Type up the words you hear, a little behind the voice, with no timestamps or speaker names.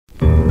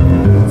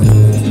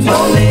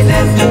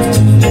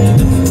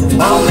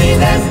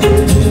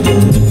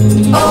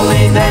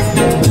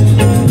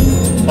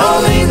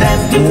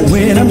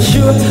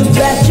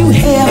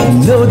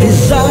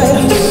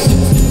desire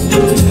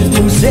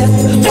to set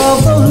all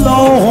the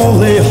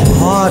lonely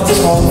hearts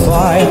on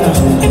fire.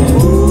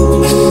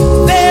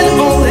 Then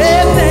only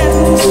then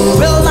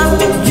will I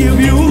give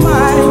you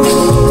mine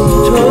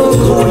to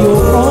call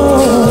your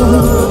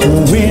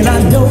own. When I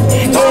know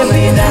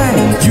every time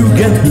you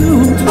get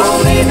blue,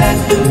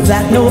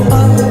 that no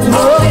other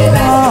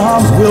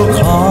arms will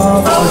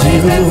comfort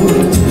you.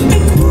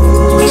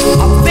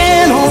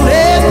 Then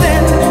only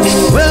then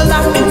will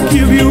I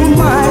give you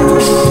mine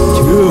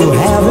to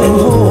have it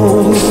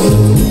home.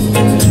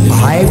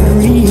 I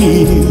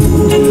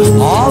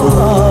breathe all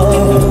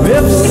love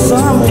with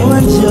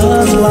someone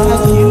just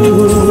like you,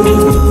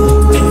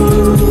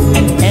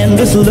 and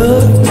this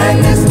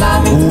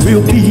love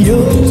will be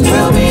yours,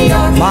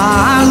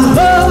 my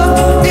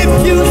love, if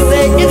you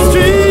say it's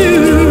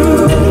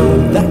true.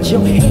 That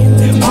your hand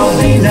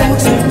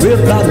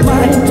without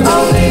mine,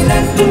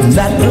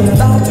 that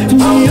without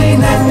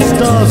me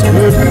stars could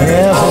never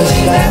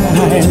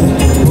shine.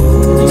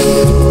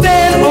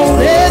 Then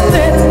only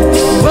then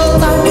will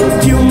I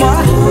give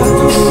my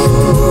heart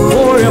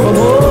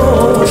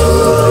forevermore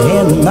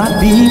and not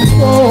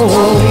before.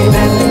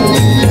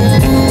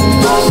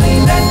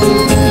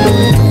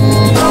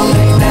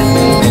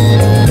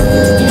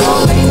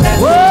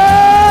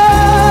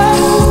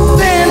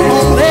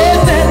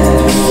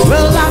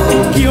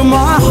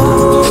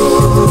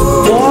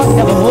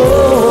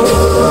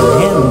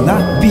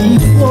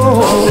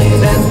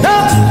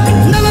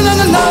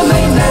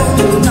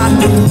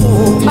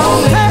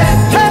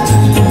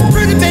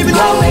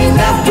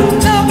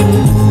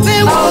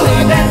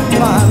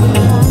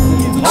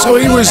 So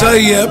he was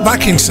a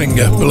backing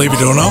singer, believe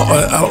it or not,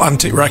 at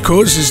Atlantic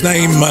Records. His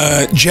name,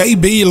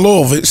 J.B.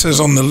 Love, it says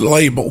on the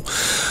label.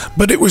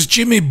 But it was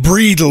Jimmy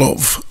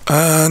Breedlove,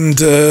 and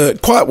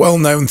quite well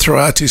known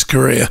throughout his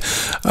career.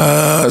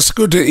 It's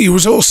good. He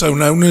was also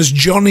known as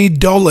Johnny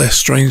Dollar,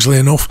 strangely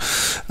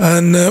enough.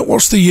 And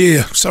what's the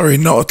year? Sorry,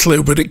 not a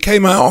clue, but it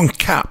came out on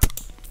Cap.